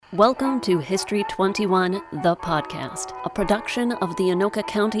Welcome to History 21, the podcast, a production of the Anoka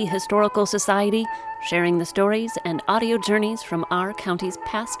County Historical Society, sharing the stories and audio journeys from our county's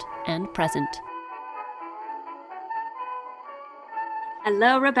past and present.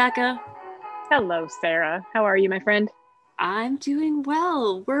 Hello, Rebecca. Hello, Sarah. How are you, my friend? I'm doing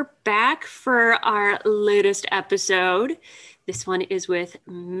well. We're back for our latest episode. This one is with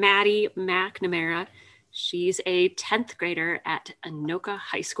Maddie McNamara. She's a 10th grader at Anoka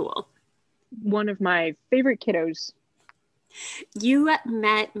High School. One of my favorite kiddos. You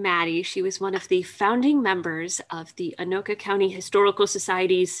met Maddie. She was one of the founding members of the Anoka County Historical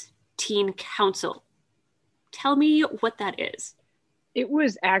Society's Teen Council. Tell me what that is. It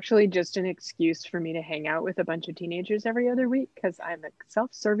was actually just an excuse for me to hang out with a bunch of teenagers every other week because I'm a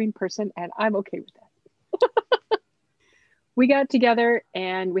self-serving person and I'm okay with that. We got together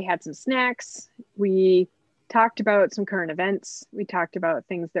and we had some snacks. We talked about some current events. We talked about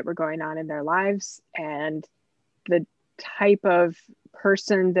things that were going on in their lives and the type of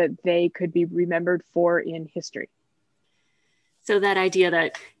person that they could be remembered for in history. So that idea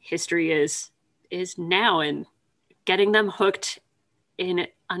that history is now, and getting them hooked in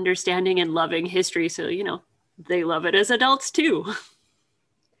understanding and loving history so, they love it as adults too.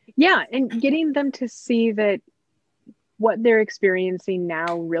 Yeah, and getting them to see that what they're experiencing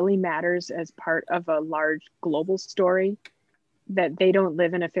now really matters as part of a large global story, that they don't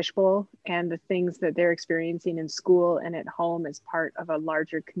live in a fishbowl, and the things that they're experiencing in school and at home as part of a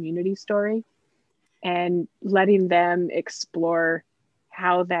larger community story, and letting them explore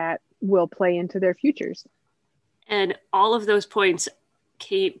how that will play into their futures. And all of those points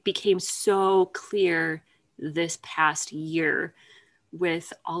became so clear this past year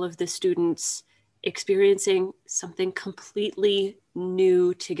with all of the students experiencing something completely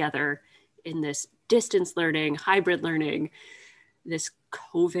new together in this distance learning, hybrid learning, this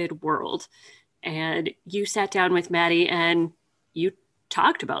COVID world. And you sat down with Maddie and you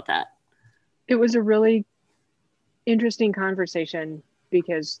talked about that. It was a really interesting conversation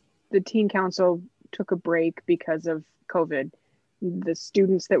because the Teen Council took a break because of COVID. The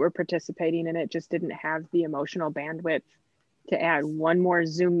students that were participating in it just didn't have the emotional bandwidth to add one more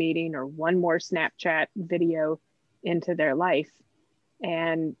Zoom meeting or one more Snapchat video into their life.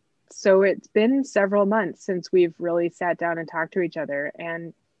 And so it's been several months since we've really sat down and talked to each other,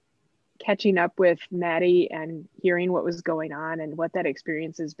 and catching up with Maddie and hearing what was going on and what that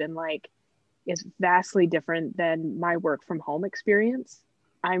experience has been like is vastly different than my work from home experience.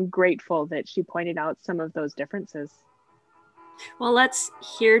 I'm grateful that she pointed out some of those differences. Well, let's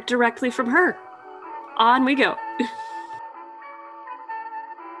hear directly from her. On we go.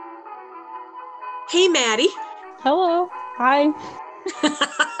 Hey, Maddie. Hello. Hi.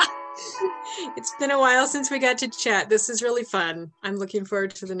 It's been a while since we got to chat. This is really fun. I'm looking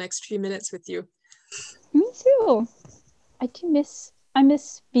forward to the next few minutes with you. Me too. I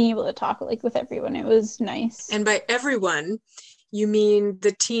miss being able to talk with everyone. It was nice. And by everyone, you mean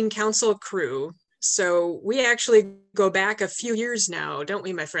the Teen Council crew. So we actually go back a few years now, don't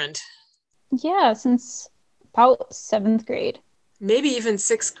we, my friend? Yeah, since about 7th grade. Maybe even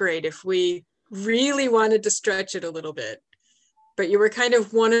 6th grade if we really wanted to stretch it a little bit. But you were kind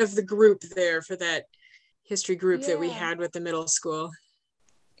of one of the group there for that history group that we had with the middle school.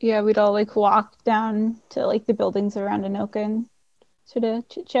 Yeah, we'd all walk down to the buildings around Anoka and sort of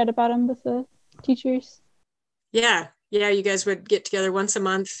chit-chat about them with the teachers. Yeah, you guys would get together once a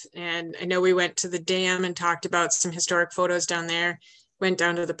month, and I know we went to the dam and talked about some historic photos down there, went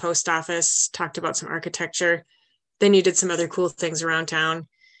down to the post office, talked about some architecture. Then you did some other cool things around town.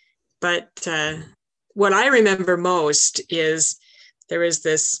 But what I remember most is there was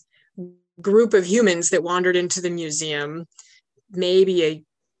this group of humans that wandered into the museum maybe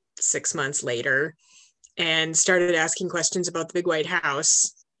 6 months later and started asking questions about the Big White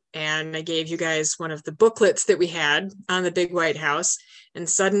House. And I gave you guys one of the booklets that we had on the Big White House. And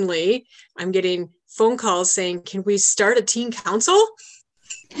suddenly I'm getting phone calls saying, can we start a teen council?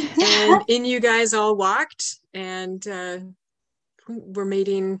 And in you guys all walked, and we're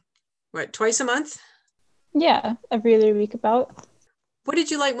meeting, twice a month? Yeah, every other week about. What did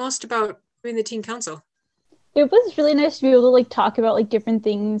you like most about doing the teen council? It was really nice to be able to talk about different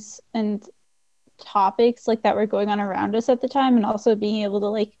things and topics that were going on around us at the time, and also being able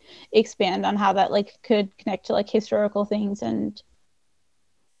to expand on how that could connect to historical things. And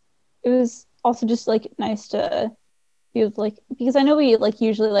it was also just nice to be able to because I know we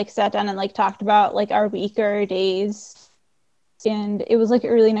usually sat down and talked about our week or our days, and it was a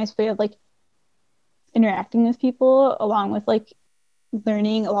really nice way of interacting with people, along with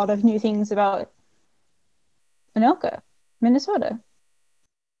learning a lot of new things about Anoka, Minnesota.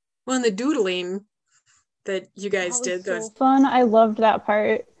 Well, and the doodling that you guys That was did, so those fun. I loved that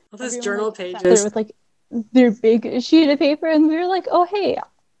part. all those Everyone, journal like, sat pages. there with like their big sheet of paper, and we were like, "Oh, hey,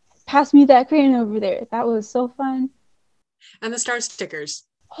 pass me that crayon over there." That was so fun. And the star stickers.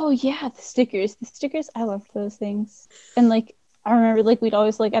 Oh yeah, the stickers. The stickers, I loved those things. And like I remember like we'd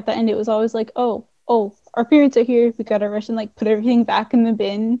always like at the end it was always like, oh, our parents are here. We gotta rush and like put everything back in the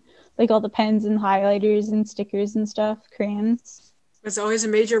bin. Like all the pens and highlighters and stickers and stuff, crayons. It was always a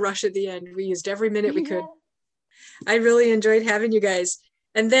major rush at the end. We used every minute we could. Yeah. I really enjoyed having you guys.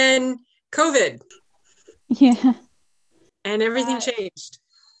 And then COVID Yeah. and everything That- changed.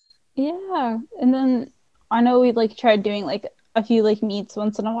 Yeah. And then I know we like tried doing like a few like meets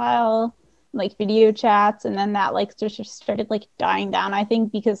once in a while, like video chats, and then that like just started like dying down, I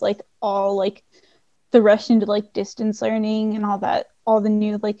think, because like all like the rush into like distance learning and all that, all the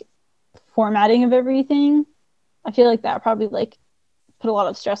new like formatting of everything. I feel like that probably like put a lot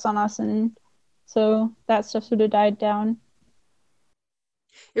of stress on us, and so that stuff sort of died down.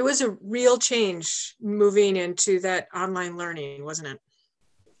 It was a real change moving into that online learning, wasn't it?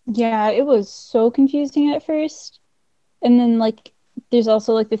 Yeah, it was so confusing at first. And then like there's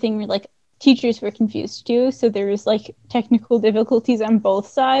also like the thing where like teachers were confused too, so there was like technical difficulties on both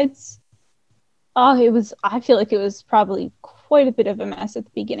sides. Oh, I feel like it was probably quite a bit of a mess at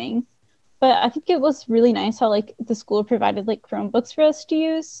the beginning. But I think it was really nice how like the school provided like Chromebooks for us to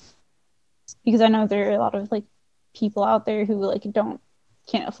use, because I know there are a lot of like people out there who like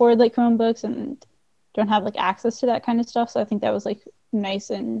can't afford like Chromebooks and don't have like access to that kind of stuff. So I think that was like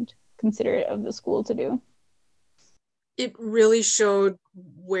nice and considerate of the school to do. It really showed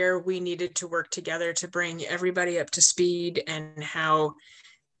where we needed to work together to bring everybody up to speed, and how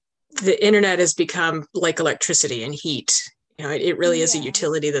the internet has become like electricity and heat. You know, it really is a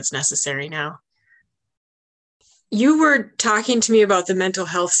utility that's necessary now. You were talking to me about the mental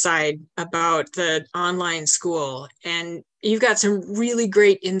health side, about the online school, and you've got some really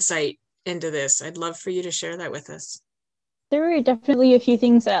great insight into this. I'd love for you to share that with us. There were definitely a few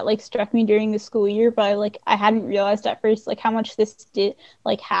things that like struck me during the school year, but I hadn't realized at first like how much this did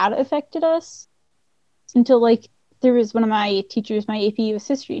like had affected us, until like there was one of my teachers, my AP US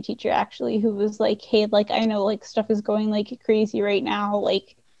history teacher actually, who was like, "Hey, like I know like stuff is going like crazy right now.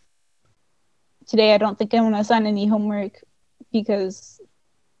 Like today I don't think I want to assign any homework because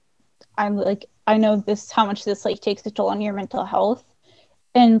I know this how much this like takes a toll on your mental health."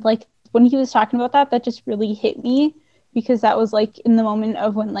 And like when he was talking about that, that just really hit me, because that was like in the moment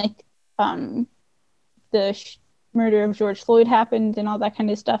of when like the murder of George Floyd happened and all that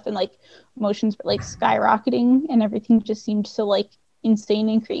kind of stuff, and like emotions were like skyrocketing and everything just seemed so like insane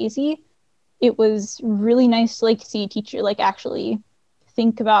and crazy. It was really nice to like see a teacher like actually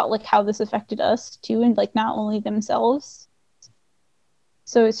think about like how this affected us too, and like not only themselves.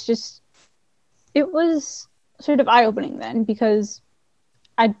 So it was sort of eye-opening then, because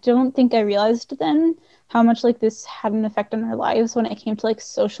I don't think I realized then how much like this had an effect on our lives when it came to like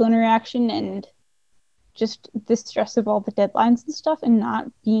social interaction and just the stress of all the deadlines and stuff, and not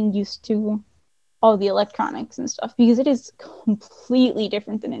being used to all the electronics and stuff, because it is completely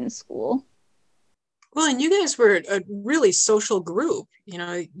different than in school. Well, and you guys were a really social group. You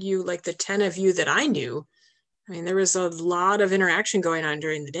know, you like the 10 of you that I knew. I mean, there was a lot of interaction going on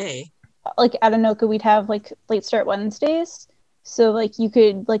during the day. Like at Anoka, we'd have like late start Wednesdays. So like you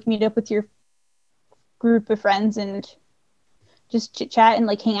could like meet up with your group of friends and just chit chat and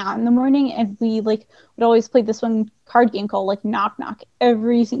like hang out in the morning. And we like would always play this one card game called like Knock Knock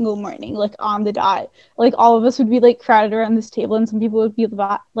every single morning, like on the dot. Like all of us would be like crowded around this table, and some people would be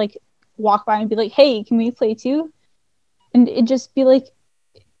like walk by and be like, "Hey, can we play too?" And it'd just be like,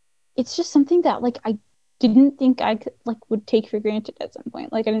 it's just something that like I didn't think I could like would take for granted at some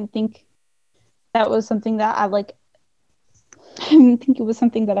point. Like I didn't think that was something that I didn't think it was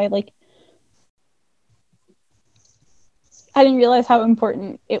something that I didn't realize how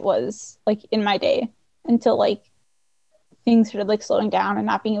important it was like in my day, until like things started like slowing down and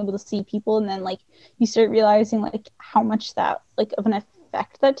not being able to see people, and then like you start realizing like how much that like of an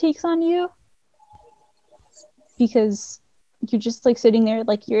effect that takes on you, because you're just like sitting there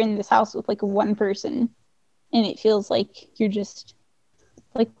like you're in this house with like one person, and it feels like you're just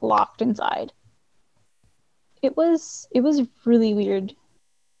like locked inside. It was really weird.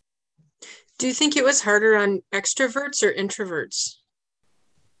 Do you think it was harder on extroverts or introverts?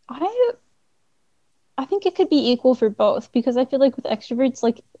 I think it could be equal for both, because I feel like with extroverts,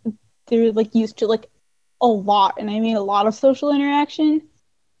 like they're like used to like a lot, and I mean a lot of social interaction.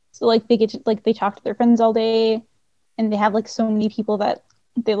 So like they get to like they talk to their friends all day, and they have like so many people that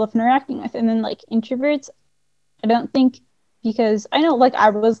they love interacting with. And then like introverts, I don't think because I know like I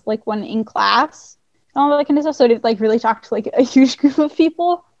was like one in class and all that kind of stuff, so I didn't like really talk to like a huge group of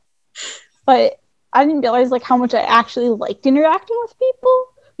people, but I didn't realize like how much I actually liked interacting with people,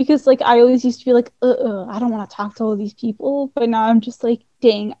 because like I always used to be like, I don't want to talk to all these people, but now I'm just like,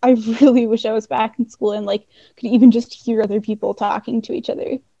 dang, I really wish I was back in school and like could even just hear other people talking to each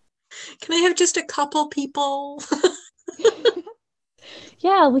other. Can I have just a couple people?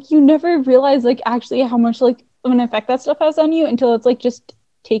 Yeah, like you never realize like actually how much like of an effect that stuff has on you until it's like just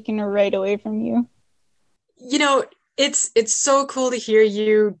taken right away from you. You know, it's so cool to hear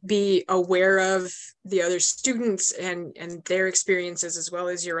you be aware of the other students and their experiences as well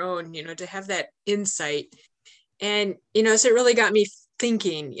as your own, you know, to have that insight. And, you know, so it really got me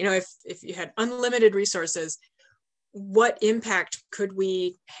thinking, you know, if you had unlimited resources, what impact could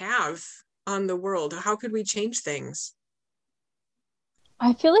we have on the world? How could we change things?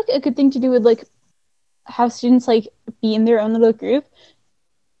 I feel like a good thing to do would like have students like be in their own little group,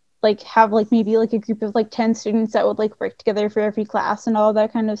 like have like maybe like a group of like 10 students that would like work together for every class and all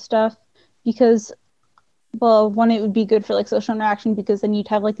that kind of stuff, because well, one, it would be good for like social interaction, because then you'd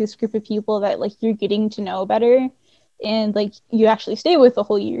have like this group of people that like you're getting to know better and like you actually stay with the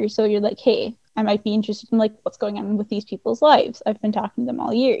whole year, so you're like, hey, I might be interested in like what's going on with these people's lives, I've been talking to them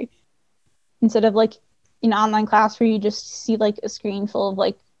all year, instead of like an online class where you just see like a screen full of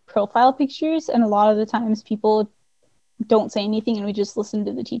like profile pictures, and a lot of the times people don't say anything and we just listen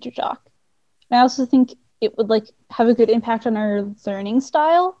to the teacher talk. And I also think it would like have a good impact on our learning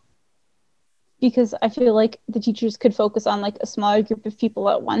style, because I feel like the teachers could focus on like a smaller group of people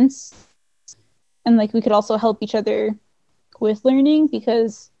at once, and like we could also help each other with learning,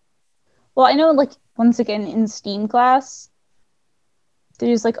 because well, I know like once again in STEAM class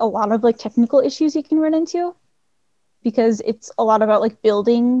there's like a lot of like technical issues you can run into, because it's a lot about like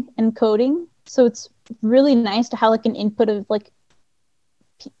building and coding. So it's really nice to have like an input of like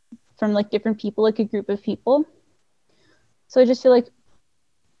from like different people, like a group of people. So I just feel like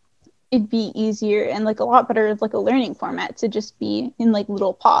it'd be easier and like a lot better of like a learning format to just be in like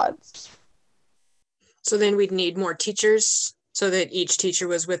little pods. So then we'd need more teachers so that each teacher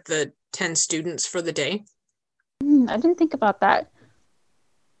was with the 10 students for the day. I didn't think about that.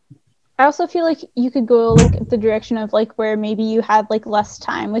 I also feel like you could go like the direction of like where maybe you had like less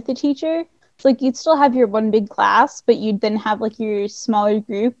time with the teacher. So like you'd still have your one big class, but you'd then have like your smaller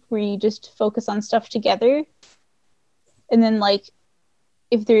group where you just focus on stuff together. And then like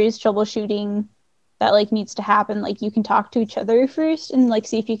if there is troubleshooting that like needs to happen, like you can talk to each other first and like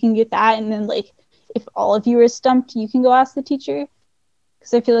see if you can get that, and then like if all of you are stumped, you can go ask the teacher.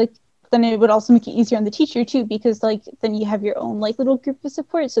 Because I feel like then it would also make it easier on the teacher too, because like then you have your own like little group of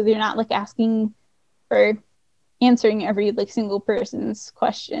support, so they're not like asking or answering every like single person's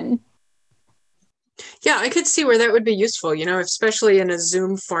question. Yeah, I could see where that would be useful, you know, especially in a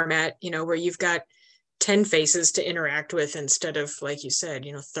Zoom format, you know, where you've got 10 faces to interact with instead of, like you said,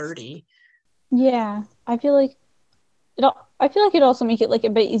 you know, 30. Yeah, I feel like it also make it like a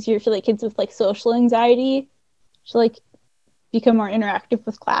bit easier for like kids with like social anxiety to like become more interactive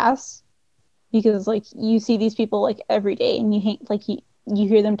with class, because like you see these people like every day and you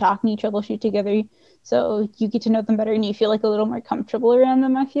hear them talking, you troubleshoot together, so you get to know them better and you feel like a little more comfortable around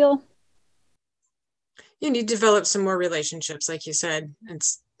them, I feel. You need to develop some more relationships, like you said.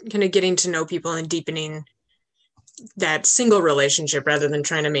 It's kind of getting to know people and deepening that single relationship rather than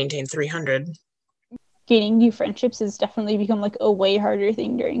trying to maintain 300. Gaining new friendships has definitely become like a way harder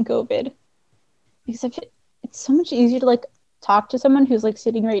thing during COVID, because it's so much easier to like talk to someone who's like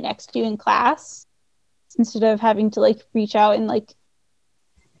sitting right next to you in class instead of having to like reach out and like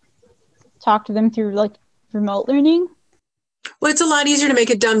talk to them through like remote learning. Well, it's a lot easier to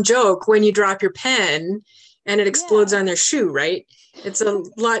make a dumb joke when you drop your pen and it explodes on their shoe, right? It's a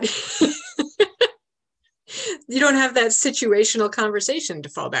lot. You don't have that situational conversation to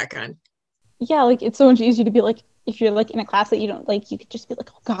fall back on. Yeah, like it's so much easier to be like, if you're like in a class that you don't like, you could just be like,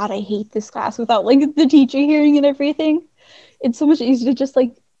 oh God, I hate this class, without like the teacher hearing and everything. It's so much easier to just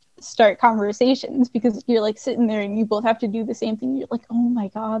like start conversations, because you're like sitting there and you both have to do the same thing. You're like, oh my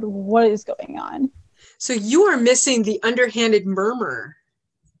God, what is going on? So you are missing the underhanded murmur.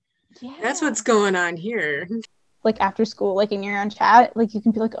 Yeah. That's what's going on here. Like after school, like in your own chat, like you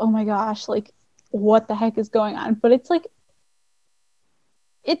can be like, oh my gosh, like what the heck is going on? But it's like,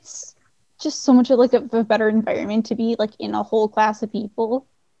 it's just so much of like a better environment to be like in a whole class of people.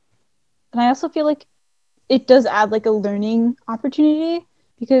 And I also feel like it does add like a learning opportunity,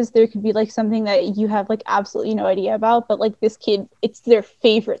 because there could be like something that you have like absolutely no idea about, but like this kid, it's their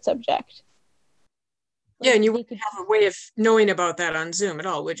favorite subject. Yeah, and you wouldn't have a way of knowing about that on Zoom at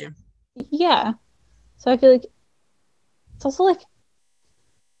all, would you? Yeah. So I feel like it's also like,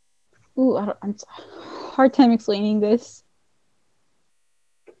 ooh, I'm hard time explaining this.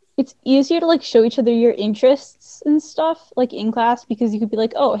 It's easier to like show each other your interests and stuff like in class, because you could be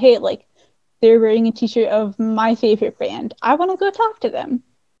like, oh, hey, like they're wearing a t-shirt of my favorite band. I want to go talk to them.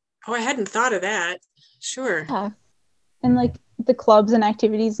 Oh, I hadn't thought of that. Sure. Yeah. And like the clubs and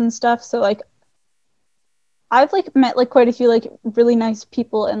activities and stuff. So like I've like met like quite a few like really nice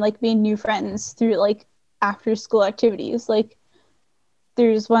people and like made new friends through like after school activities. Like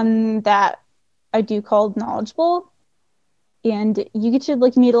there's one that I do called Knowledgeable, and you get to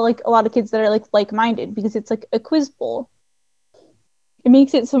like meet like a lot of kids that are like-minded because it's like a quiz bowl. It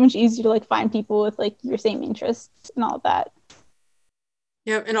makes it so much easier to like find people with like your same interests and all of that.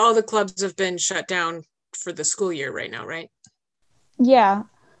 Yeah, and all the clubs have been shut down for the school year right now, right? Yeah.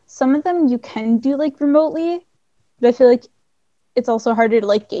 Some of them you can do like remotely, but I feel like it's also harder to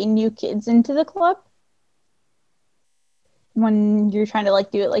like gain new kids into the club when you're trying to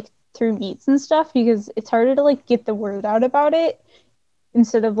like do it like through meets and stuff, because it's harder to like get the word out about it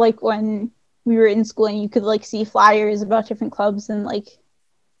instead of like when we were in school and you could like see flyers about different clubs, and like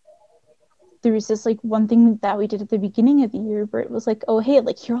there was this like one thing that we did at the beginning of the year where it was like, oh hey,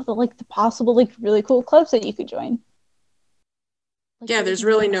 like here are the like the possible like really cool clubs that you could join. Like, yeah, there's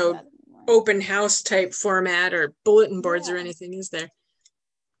really no open house type format or bulletin boards or anything, is there?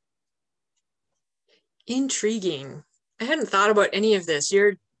 Intriguing. I hadn't thought about any of this.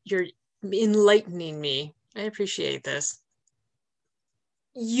 You're enlightening me. I appreciate this.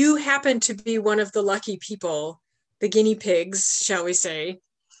 You happen to be one of the lucky people, the guinea pigs, shall we say.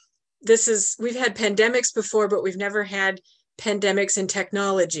 We've had pandemics before, but we've never had pandemics and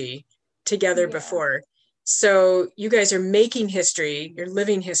technology together before. So you guys are making history, you're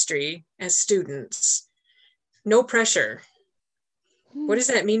living history as students. No pressure. What does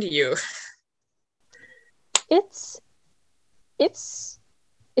that mean to you? It's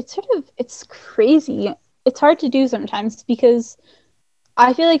crazy. It's hard to do sometimes because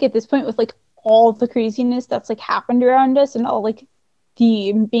I feel like at this point, with like all the craziness that's like happened around us and all like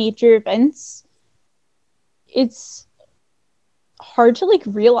the major events, it's hard to like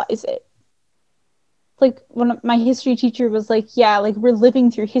realize it. Like when my history teacher was like, yeah, like we're living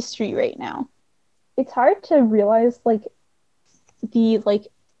through history right now. It's hard to realize like the like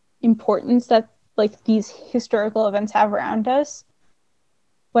importance that like these historical events have around us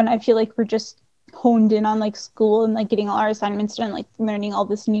when I feel like we're just honed in on like school and like getting all our assignments done, like learning all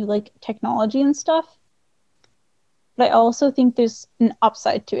this new like technology and stuff. But I also think there's an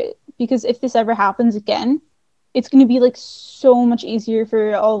upside to it, because if this ever happens again, it's going to be like so much easier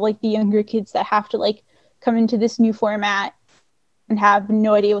for all like the younger kids that have to like come into this new format and have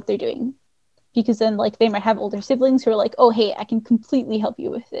no idea what they're doing, because then like they might have older siblings who are like, oh hey, I can completely help you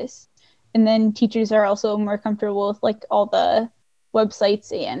with this. And then teachers are also more comfortable with like all the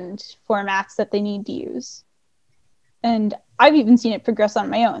websites and formats that they need to use. And I've even seen it progress on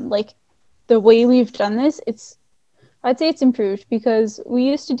my own. Like the way we've done this, I'd say it's improved, because we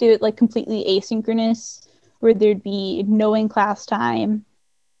used to do it like completely asynchronous, where there'd be no in-class time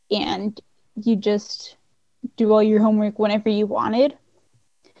and you just do all your homework whenever you wanted.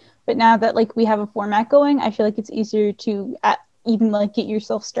 But now that like we have a format going, I feel like it's easier to even like get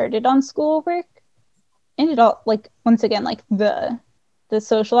yourself started on schoolwork. And it all like, once again, like the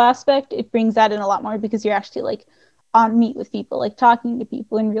social aspect, it brings that in a lot more, because you're actually like on meet with people, like talking to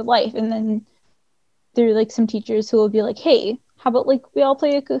people in real life. And then there are like some teachers who will be like, hey, how about like we all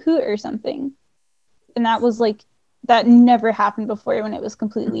play a Kahoot or something? And that never happened before when it was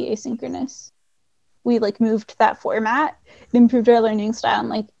completely asynchronous. We like moved that format, it improved our learning style, and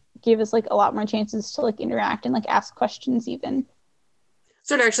like gave us like a lot more chances to like interact and like ask questions even.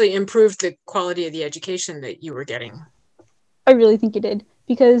 So it actually improved the quality of the education that you were getting. I really think it did,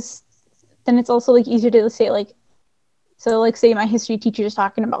 because then it's also like easier to say like, so like say my history teacher is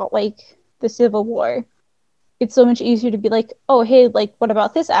talking about like the Civil War. It's so much easier to be like, oh hey, like what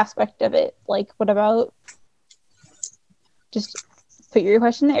about this aspect of it? Like what about, just put your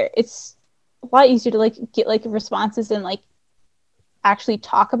question there. It's a lot easier to like get like responses and like actually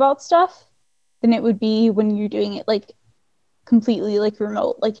talk about stuff than it would be when you're doing it like completely like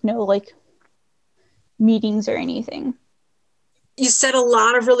remote, like no like meetings or anything. You said a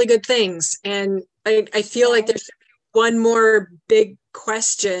lot of really good things, and I feel like there's one more big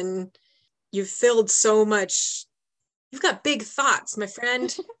question. You've filled so much. You've got big thoughts, my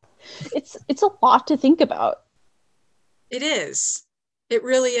friend. It's a lot to think about. It is. It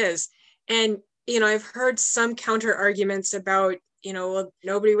really is. And, I've heard some counter arguments about, well,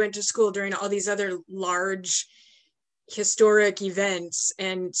 nobody went to school during all these other large historic events,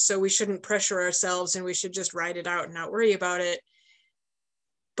 and so we shouldn't pressure ourselves and we should just ride it out and not worry about it.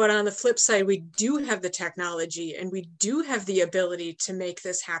 But on the flip side, we do have the technology and we do have the ability to make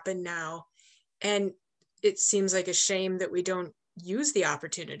this happen now. And it seems like a shame that we don't use the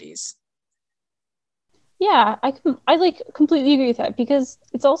opportunities. Yeah, I like completely agree with that, because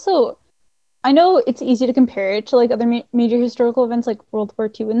it's also, I know it's easy to compare it to like other major historical events like World War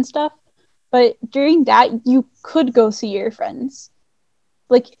II and stuff, but during that you could go see your friends.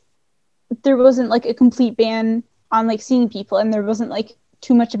 Like there wasn't like a complete ban on like seeing people, and there wasn't like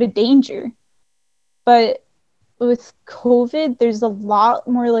too much of a danger. But with COVID, there's a lot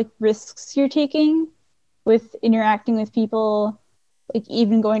more like risks you're taking with interacting with people, like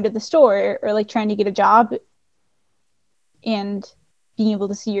even going to the store or like trying to get a job and being able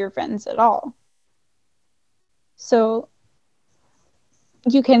to see your friends at all. So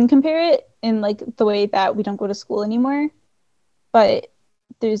you can compare it in like the way that we don't go to school anymore, but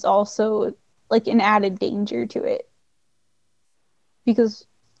there's also like an added danger to it. Because,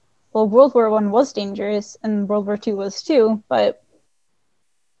 well, World War I was dangerous and World War II was too, but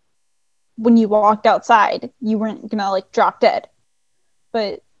when you walked outside, you weren't gonna like drop dead.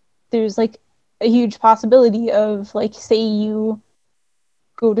 But there's like a huge possibility of like, say you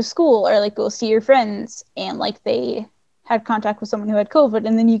go to school or like go see your friends and like they had contact with someone who had COVID,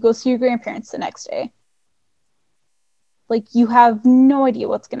 and then you go see your grandparents the next day. Like you have no idea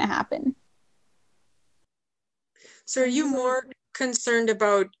what's gonna happen. So are you more concerned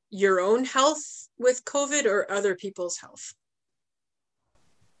about your own health with COVID or other people's health?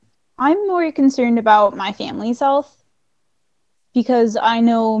 I'm more concerned about my family's health, because I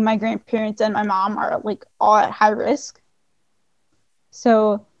know my grandparents and my mom are like all at high risk.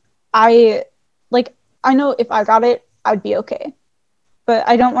 So I know if I got it, I'd be okay. But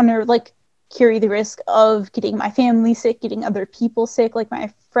I don't want to like carry the risk of getting my family sick, getting other people sick, like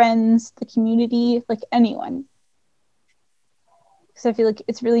my friends, the community, like anyone. Because I feel like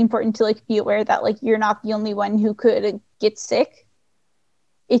it's really important to like be aware that like you're not the only one who could get sick.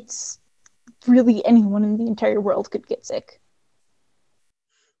 It's really anyone in the entire world could get sick.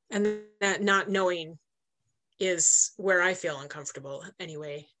 And that not knowing is where I feel uncomfortable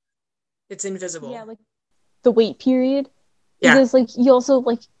anyway. It's invisible. Yeah, like the wait period. Yeah. Because like you also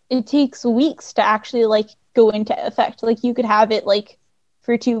like it takes weeks to actually like go into effect. Like you could have it like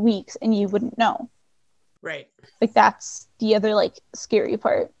for 2 weeks and you wouldn't know. Right. Like that's the other like scary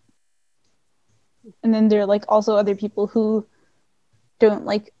part. And then there are like also other people who don't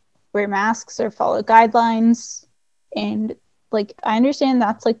like wear masks or follow guidelines. And like I understand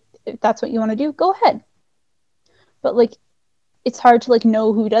that's like, if that's what you want to do, go ahead. But like it's hard to like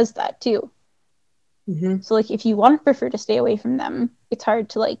know who does that too. Mm-hmm. So like if you want to prefer to stay away from them, it's hard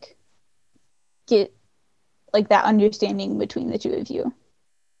to like get like that understanding between the two of you.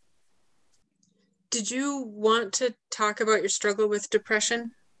 Did you want to talk about your struggle with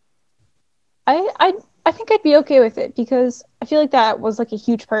depression? I think I'd be okay with it, because I feel like that was like a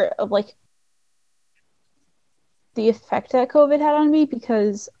huge part of like the effect that COVID had on me,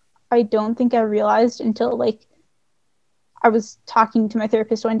 because I don't think I realized until like I was talking to my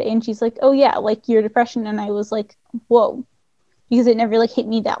therapist one day and she's like, oh yeah, like your depression. And I was like, whoa, because it never like hit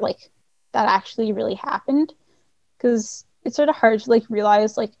me that like that actually really happened. Because it's sort of hard to like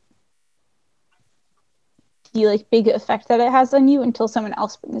realize like the like big effect that it has on you until someone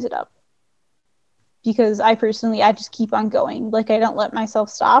else brings it up. Because I just keep on going. Like I don't let myself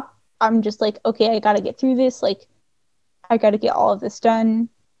stop. I'm just like, okay, I gotta get through this. Like I gotta get all of this done.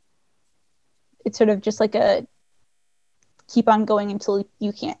 It's sort of just like a keep on going until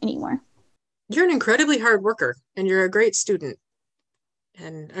you can't anymore. You're an incredibly hard worker and you're a great student.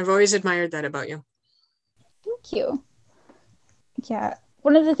 And I've always admired that about you. Thank you. Yeah.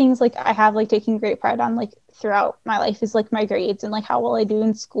 One of the things like I have like taken great pride on like throughout my life is like my grades and like how well I do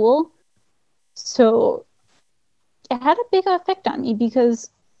in school. So it had a big effect on me, because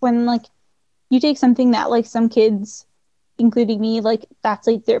when like you take something that like some kids, including me, like that's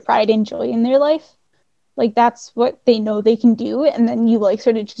like their pride and joy in their life, like that's what they know they can do, and then you like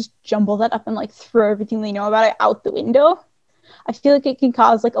sort of just jumble that up and like throw everything they know about it out the window. I feel like it can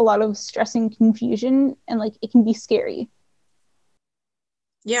cause like a lot of stress and confusion, and like it can be scary.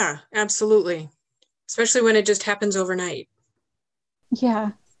 Yeah, absolutely. Especially when it just happens overnight.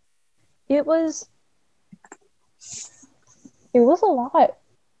 Yeah. It was a lot.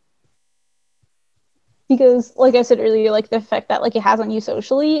 Because like I said earlier, like the effect that like it has on you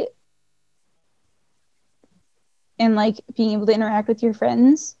socially and like being able to interact with your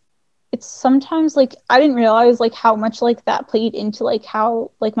friends, it's sometimes like I didn't realize like how much like that played into like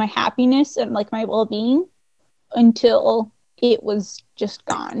how like my happiness and like my well-being. until it was just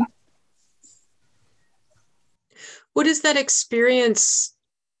gone. What does that experience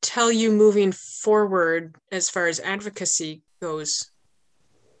tell you moving forward as far as advocacy goes?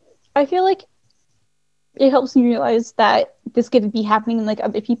 I feel like it helps me realize that this could be happening in like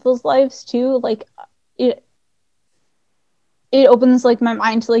other people's lives too. Like it opens like my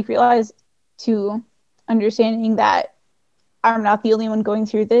mind to like realize to understanding that I'm not the only one going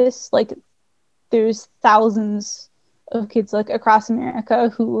through this. Like there's thousands of kids like across America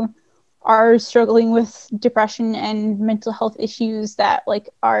who are struggling with depression and mental health issues that like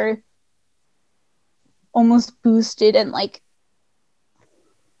are almost boosted and like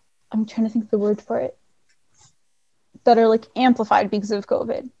I'm trying to think of the word for it, that are like amplified because of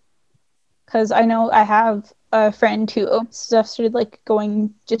COVID. Because I know I have a friend who stuff started like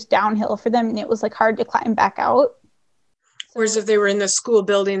going just downhill for them and it was like hard to climb back out. Whereas if they were in the school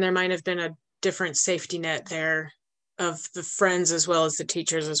building, there might have been a different safety net there of the friends as well as the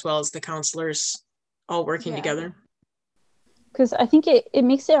teachers as well as the counselors all working together. Because I think it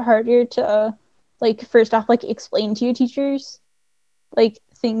makes it harder to like first off like explain to your teachers like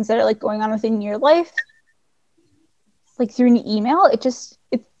things that are like going on within your life like through an email. It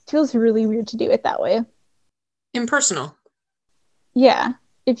feels really weird to do it that way. Impersonal. Yeah,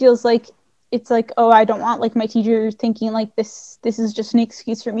 it feels like it's like, oh, I don't want like my teacher thinking like this is just an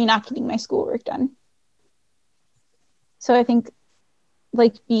excuse for me not getting my schoolwork done. So I think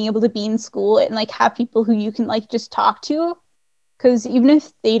like being able to be in school and like have people who you can like just talk to, because even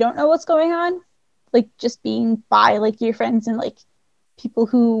if they don't know what's going on, like just being by like your friends and like people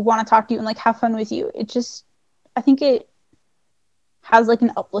who want to talk to you and like have fun with you, I think it has like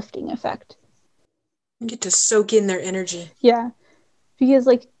an uplifting effect. You get to soak in their energy. Yeah, because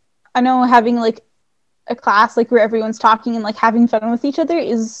like I know having like a class like where everyone's talking and like having fun with each other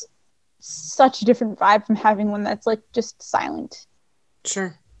is such a different vibe from having one that's like just silent.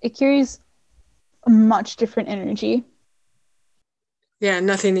 Sure. It carries a much different energy. Yeah,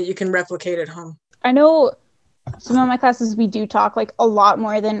 nothing that you can replicate at home. I know some of my classes we do talk like a lot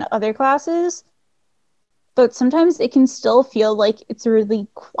more than other classes, but sometimes it can still feel like it's really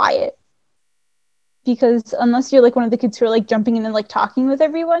quiet. Because unless you're like one of the kids who are like jumping in and like talking with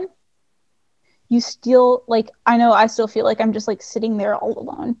everyone, you still like, I know I still feel like I'm just like sitting there all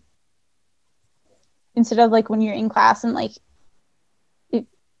alone. Instead of like when you're in class and like it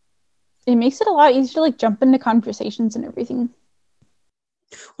makes it a lot easier to like jump into conversations and everything.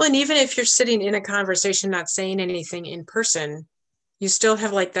 Well, and even if you're sitting in a conversation not saying anything in person, you still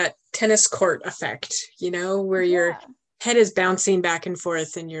have like that tennis court effect, where your head is bouncing back and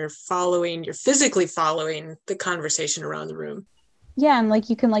forth and you're physically following the conversation around the room. Yeah, and like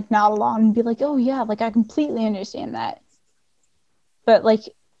you can like nod along and be like, oh yeah, like I completely understand that. But like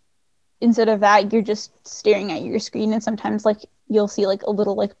instead of that, you're just staring at your screen and sometimes like you'll see like a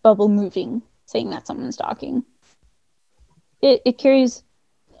little like bubble moving saying that someone's talking. It carries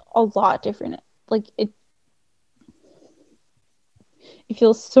a lot different. Like it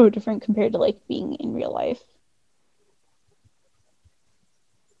feels so different compared to like being in real life.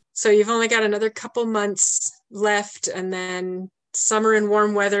 So you've only got another couple months left and then summer and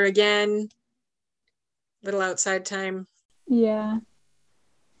warm weather again, little outside time. Yeah.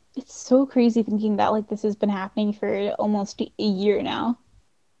 It's so crazy thinking that like this has been happening for almost a year now.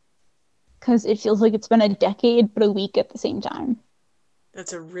 Because it feels like it's been a decade, but a week at the same time.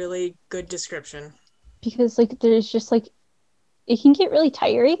 That's a really good description. Because like there's just like, it can get really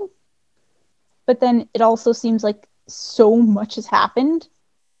tiring. But then it also seems like so much has happened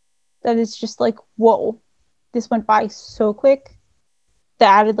that it's just like, whoa, this went by so quick. The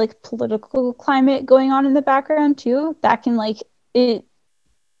added like political climate going on in the background too, that can like it,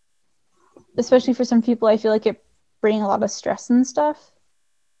 especially for some people, I feel like it bring a lot of stress and stuff.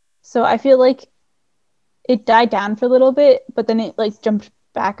 So I feel like it died down for a little bit, but then it like jumped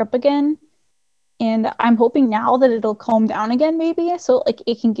back up again. And I'm hoping now that it'll calm down again, maybe, so like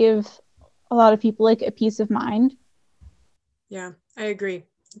it can give a lot of people like a peace of mind. Yeah, I agree.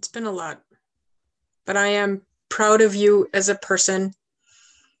 It's been a lot. But I am proud of you as a person.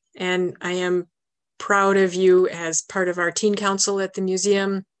 And I am proud of you as part of our teen council at the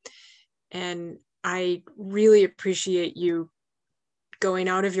museum. And I really appreciate you going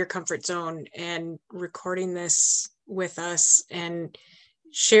out of your comfort zone and recording this with us and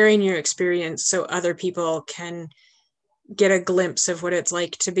sharing your experience so other people can get a glimpse of what it's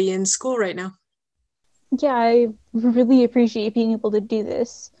like to be in school right now. Yeah, I really appreciate being able to do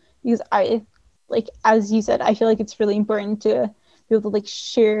this because I, like, as you said, I feel like it's really important to be able to like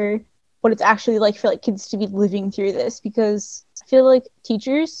share what it's actually like for like kids to be living through this, because I feel like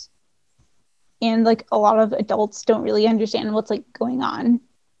teachers and like a lot of adults don't really understand what's like going on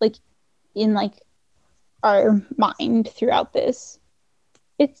like in like our mind throughout this.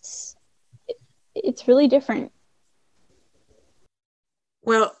 It's really different.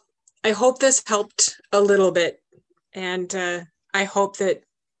 Well, I hope this helped a little bit. And I hope that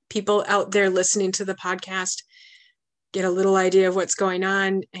people out there listening to the podcast get a little idea of what's going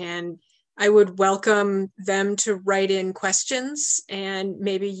on. And I would welcome them to write in questions, and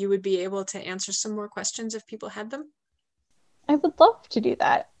maybe you would be able to answer some more questions if people had them. I would love to do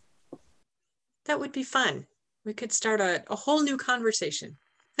that. That would be fun. We could start a whole new conversation.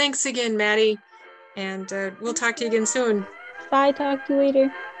 Thanks again, Maddie. And we'll talk to you again soon. Bye, talk to you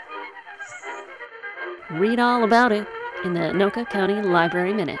later. Read all about it in the Anoka County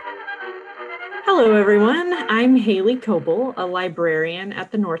Library Minute. Hello, everyone. I'm Haley Coble, a librarian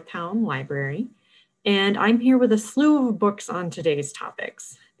at the Northtown Library, and I'm here with a slew of books on today's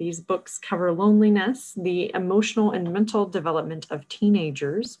topics. These books cover loneliness, the emotional and mental development of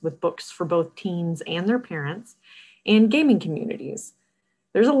teenagers, with books for both teens and their parents, and gaming communities.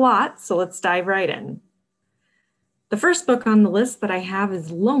 There's a lot, so let's dive right in. The first book on the list that I have is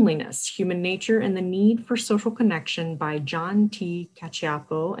Loneliness, Human Nature and the Need for Social Connection by John T.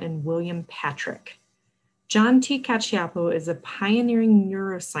 Cacioppo and William Patrick. John T. Cacioppo is a pioneering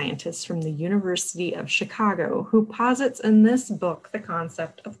neuroscientist from the University of Chicago who posits in this book the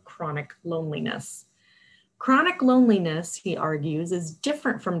concept of chronic loneliness. Chronic loneliness, he argues, is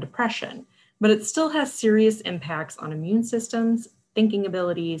different from depression, but it still has serious impacts on immune systems, thinking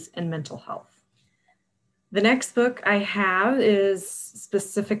abilities, and mental health. The next book I have is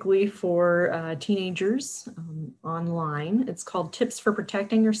specifically for teenagers online. It's called Tips for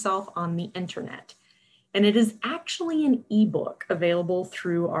Protecting Yourself on the Internet. And it is actually an ebook available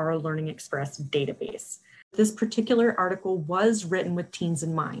through our Learning Express database. This particular article was written with teens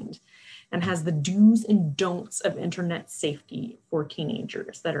in mind and has the do's and don'ts of internet safety for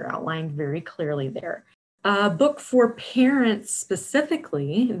teenagers that are outlined very clearly there. A book for parents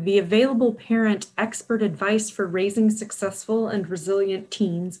specifically, The Available Parent Expert Advice for Raising Successful and Resilient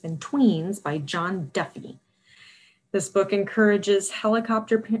Teens and Tweens by John Duffy. This book discourages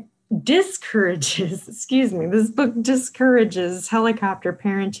helicopter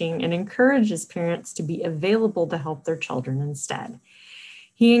parenting and encourages parents to be available to help their children instead.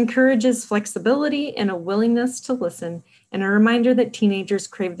 He encourages flexibility and a willingness to listen, and a reminder that teenagers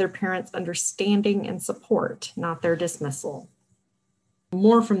crave their parents' understanding and support, not their dismissal.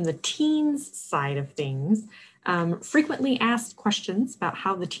 More from the teens side of things, Frequently Asked Questions About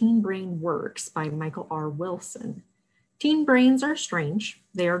How the Teen Brain Works by Michael R. Wilson. Teen brains are strange,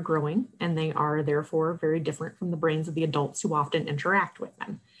 they are growing, and they are therefore very different from the brains of the adults who often interact with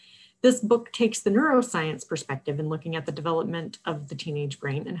them. This book takes the neuroscience perspective in looking at the development of the teenage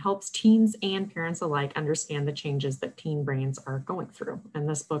brain and helps teens and parents alike understand the changes that teen brains are going through. And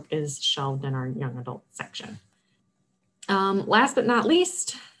this book is shelved in our young adult section. Last but not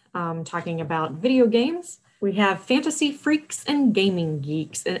least, talking about video games, we have Fantasy Freaks and Gaming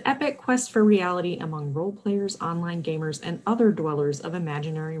Geeks, an epic quest for reality among role players, online gamers, and other dwellers of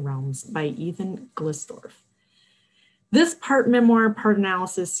imaginary realms by Ethan Glisdorf. This part memoir, part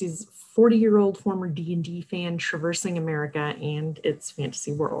analysis sees 40-year-old former D&D fan traversing America and its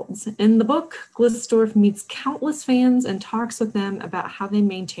fantasy worlds. In the book, Glisdorf meets countless fans and talks with them about how they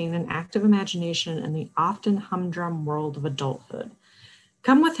maintain an active imagination in the often humdrum world of adulthood.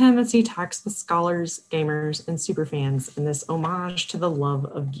 Come with him as he talks with scholars, gamers, and superfans in this homage to the love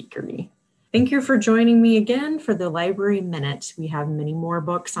of geekery. Thank you for joining me again for the Library Minute. We have many more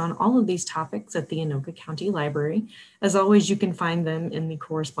books on all of these topics at the Anoka County Library. As always, you can find them in the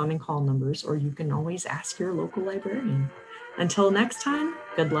corresponding call numbers, or you can always ask your local librarian. Until next time,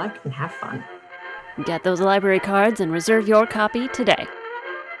 good luck and have fun. Get those library cards and reserve your copy today.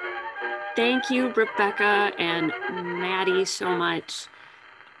 Thank you, Rebecca and Maddie, so much.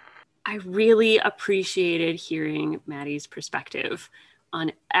 I really appreciated hearing Maddie's perspective on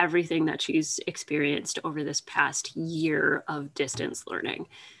everything that she's experienced over this past year of distance learning.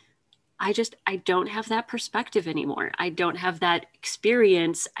 I don't have that perspective anymore. I don't have that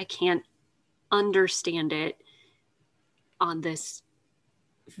experience. I can't understand it on this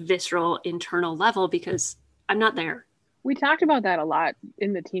visceral internal level because I'm not there. We talked about that a lot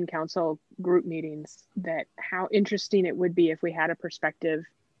in the teen council group meetings, that how interesting it would be if we had a perspective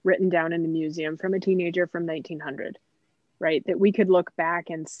written down in the museum from a teenager from 1900. Right? That we could look back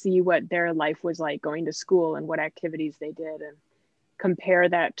and see what their life was like going to school and what activities they did and compare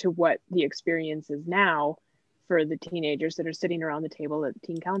that to what the experience is now for the teenagers that are sitting around the table at the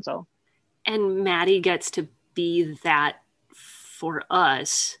teen council. And Maddie gets to be that for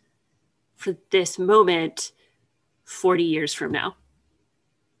us for this moment 40 years from now?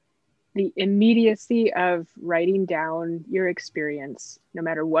 The immediacy of writing down your experience, no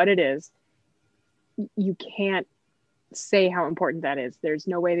matter what it is, you can't say how important that is. There's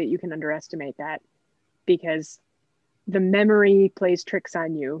no way that you can underestimate that, because the memory plays tricks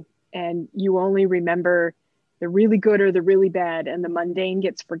on you, and you only remember the really good or the really bad, and the mundane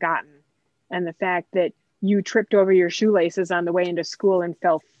gets forgotten. And the fact that you tripped over your shoelaces on the way into school and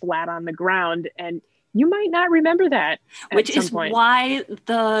fell flat on the ground, and you might not remember that. Which is why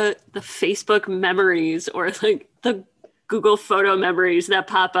the Facebook memories, or like the Google photo memories that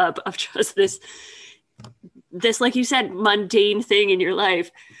pop up of just this, like you said, mundane thing in your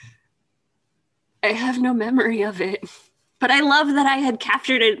life. I have no memory of it, but I love that I had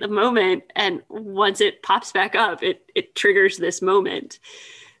captured it in the moment. And once it pops back up, it triggers this moment.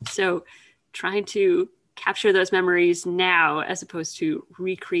 So trying to capture those memories now, as opposed to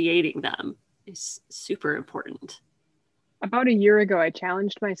recreating them, is super important. About a year ago, I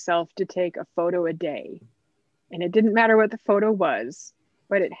challenged myself to take a photo a day. And it didn't matter what the photo was,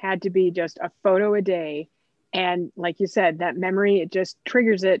 but it had to be just a photo a day. And like you said, that memory, it just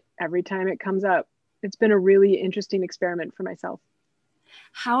triggers it every time it comes up. It's been a really interesting experiment for myself.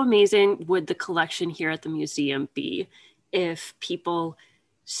 How amazing would the collection here at the museum be if people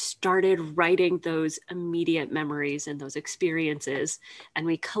started writing those immediate memories and those experiences, and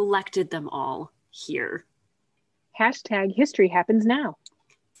we collected them all here? Hashtag history happens now.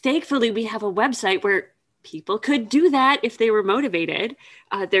 Thankfully, we have a website where people could do that if they were motivated.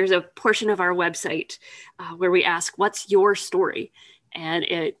 There's a portion of our website where we ask, what's your story? And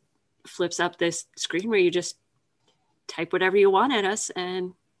it flips up this screen where you just type whatever you want at us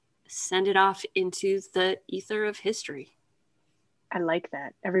and send it off into the ether of history. I like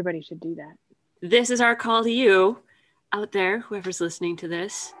that. Everybody should do that. This is our call to you out there, whoever's listening to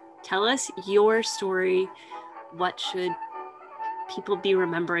this. Tell us your story. What should people be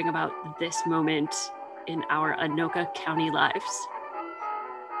remembering about this moment in our Anoka County lives?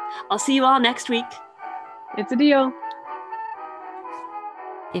 I'll see you all next week. It's a deal.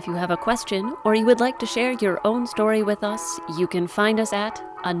 If you have a question or you would like to share your own story with us, you can find us at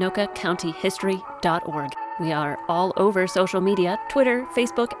anokacountyhistory.org. We are all over social media, Twitter,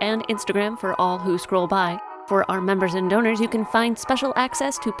 Facebook, and Instagram for all who scroll by. For our members and donors, you can find special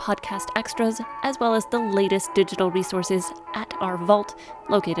access to podcast extras, as well as the latest digital resources at our vault,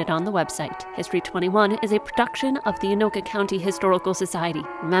 located on the website. History 21 is a production of the Anoka County Historical Society.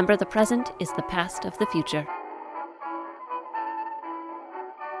 Remember, the present is the past of the future.